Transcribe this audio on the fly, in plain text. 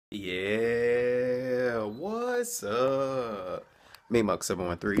Yeah, what's up? Me,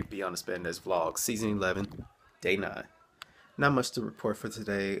 Muck713, be on the Spandex vlog, season 11, day 9. Not much to report for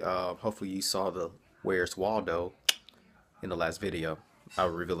today. Hopefully you saw the Where's Waldo in the last video. I'll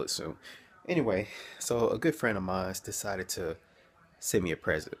reveal it soon. Anyway, so a good friend of mine decided to send me a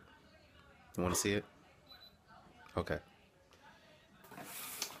present. You want to see it? Okay.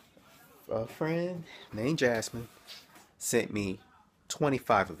 A friend named Jasmine sent me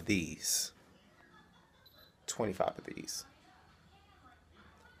 25 of these. 25 of these.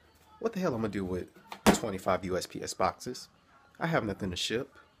 What the hell I'm gonna do with 25 USPS boxes? I have nothing to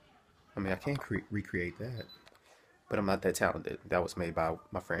ship. I mean, I can't recreate that, but I'm not that talented. That was made by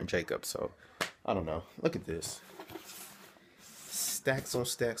my friend Jacob, so I don't know. Look at this. Stacks on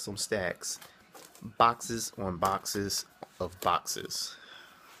stacks on stacks. Boxes on boxes of boxes.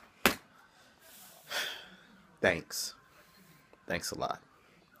 Thanks. Thanks a lot.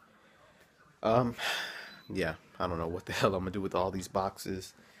 Yeah, I don't know what the hell I'm gonna do with all these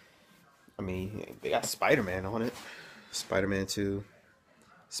boxes. I mean, they got Spider-Man on it. Spider-Man 2.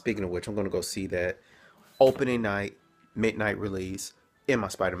 Speaking of which, I'm going to go see that opening night, midnight release in my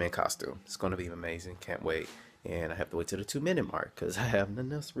Spider-Man costume. It's going to be amazing. Can't wait. And I have to wait till the 2-minute mark because I have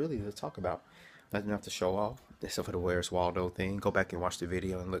nothing else really to talk about. Nothing else to show off except for the Where's Waldo thing. Go back and watch the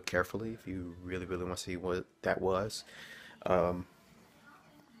video and look carefully if you really want to see what that was. I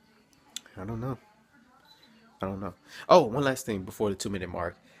don't know. I don't know. Oh, one last thing before the 2-minute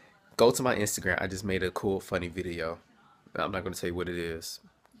mark. Go to my Instagram. I just made a cool, funny video. I'm not going to tell you what it is.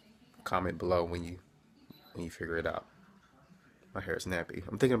 Comment below when you figure it out. My hair is nappy.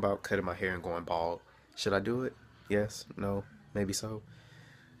 I'm thinking about cutting my hair and going bald. Should I do it? Yes? No? Maybe so?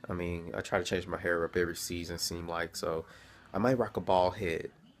 I mean, I try to change my hair up every season, seem like, so I might rock a bald head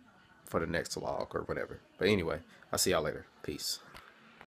for the next vlog or whatever. But anyway, I'll see y'all later. Peace.